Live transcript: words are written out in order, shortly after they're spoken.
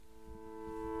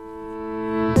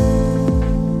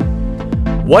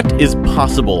What is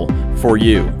possible for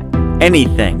you?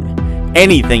 Anything.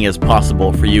 Anything is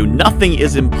possible for you. Nothing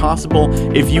is impossible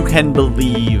if you can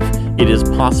believe it is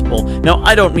possible. Now,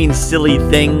 I don't mean silly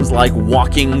things like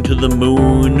walking to the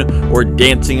moon or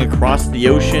dancing across the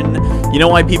ocean. You know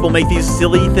why people make these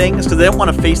silly things? Because they don't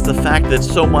want to face the fact that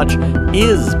so much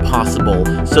is possible.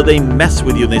 So they mess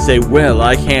with you and they say, well,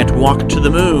 I can't walk to the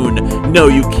moon. No,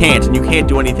 you can't. And you can't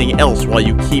do anything else while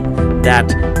you keep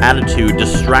that attitude,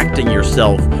 distracting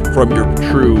yourself from your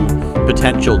true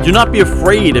potential. Do not be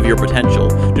afraid of your potential.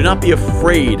 Do not be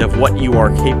afraid of what you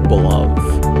are capable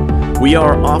of. We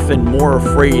are often more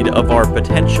afraid of our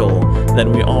potential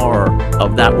than we are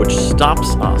of that which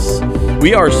stops us.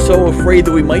 We are so afraid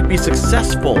that we might be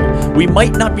successful. We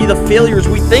might not be the failures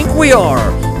we think we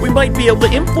are. We might be able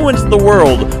to influence the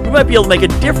world. We might be able to make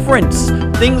a difference.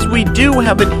 Things we do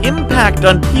have an impact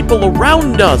on people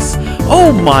around us.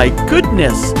 Oh my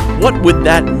goodness, what would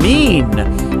that mean?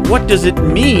 What does it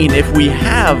mean if we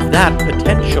have that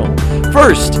potential?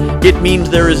 First, it means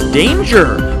there is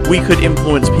danger. We could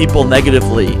influence people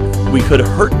negatively. We could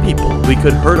hurt people. We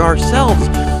could hurt ourselves.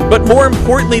 But more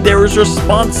importantly, there is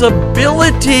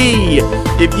responsibility.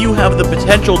 If you have the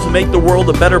potential to make the world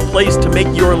a better place, to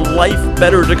make your life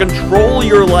better, to control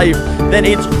your life, then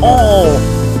it's all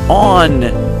on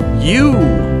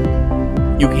you.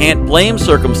 You can't blame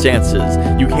circumstances.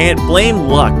 You can't blame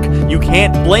luck. You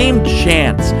can't blame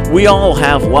chance. We all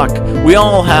have luck. We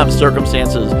all have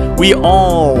circumstances. We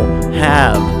all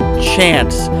have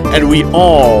chance. And we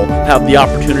all have the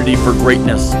opportunity for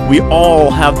greatness. We all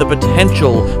have the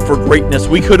potential for greatness.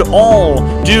 We could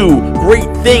all do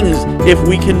great things if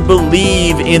we can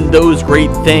believe in those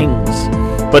great things.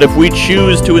 But if we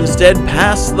choose to instead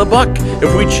pass the buck,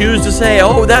 if we choose to say,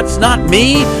 oh, that's not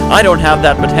me, I don't have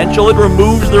that potential, it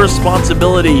removes the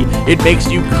responsibility. It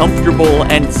makes you comfortable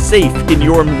and safe in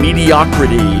your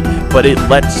mediocrity, but it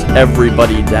lets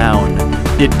everybody down.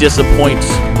 It disappoints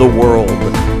the world.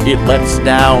 It lets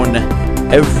down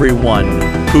everyone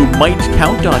who might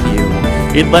count on you.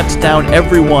 It lets down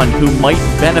everyone who might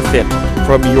benefit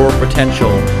from your potential,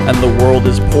 and the world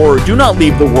is poor. Do not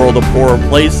leave the world a poorer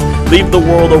place. Leave the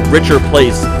world a richer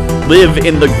place. Live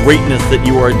in the greatness that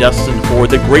you are destined for,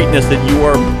 the greatness that you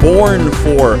are born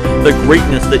for, the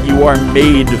greatness that you are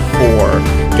made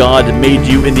for. God made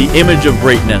you in the image of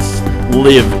greatness.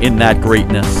 Live in that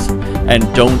greatness, and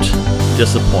don't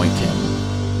disappoint Him.